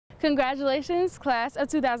Congratulations, class of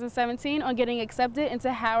 2017, on getting accepted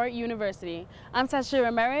into Howard University. I'm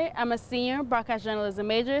Tashira Merritt. I'm a senior broadcast journalism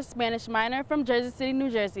major, Spanish minor from Jersey City,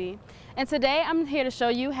 New Jersey. And today I'm here to show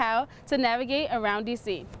you how to navigate around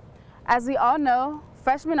DC. As we all know,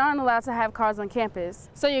 freshmen aren't allowed to have cars on campus,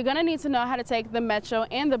 so you're going to need to know how to take the metro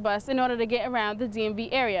and the bus in order to get around the DMV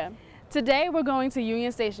area. Today we're going to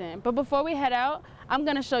Union Station, but before we head out, I'm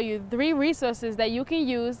going to show you 3 resources that you can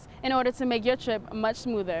use in order to make your trip much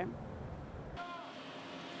smoother.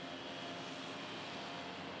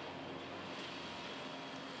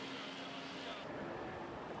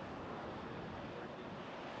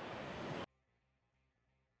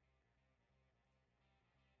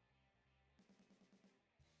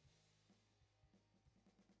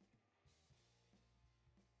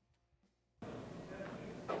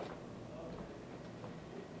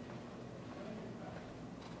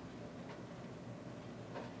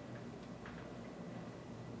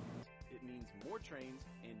 It means more trains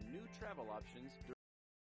and new travel options.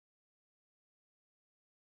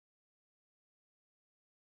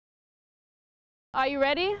 Are you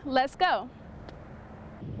ready? Let's go!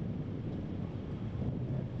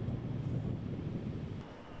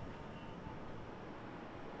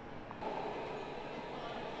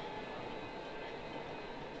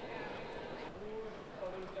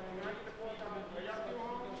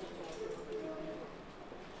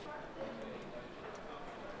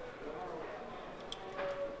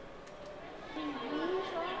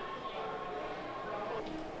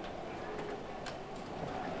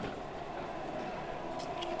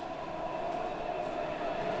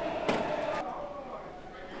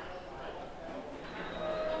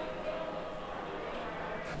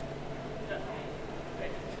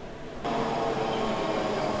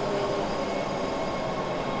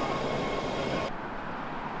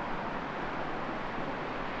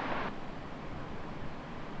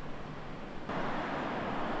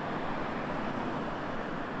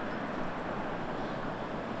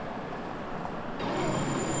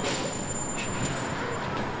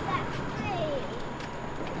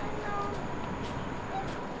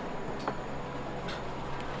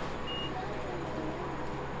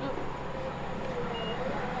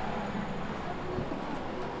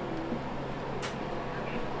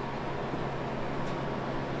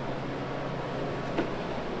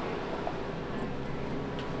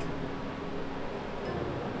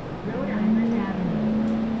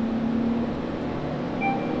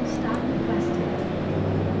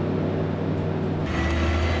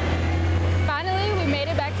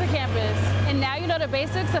 And now you know the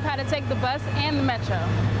basics of how to take the bus and the metro.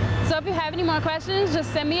 So if you have any more questions,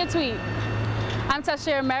 just send me a tweet. I'm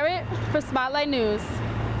Tashira Merritt for Spotlight News.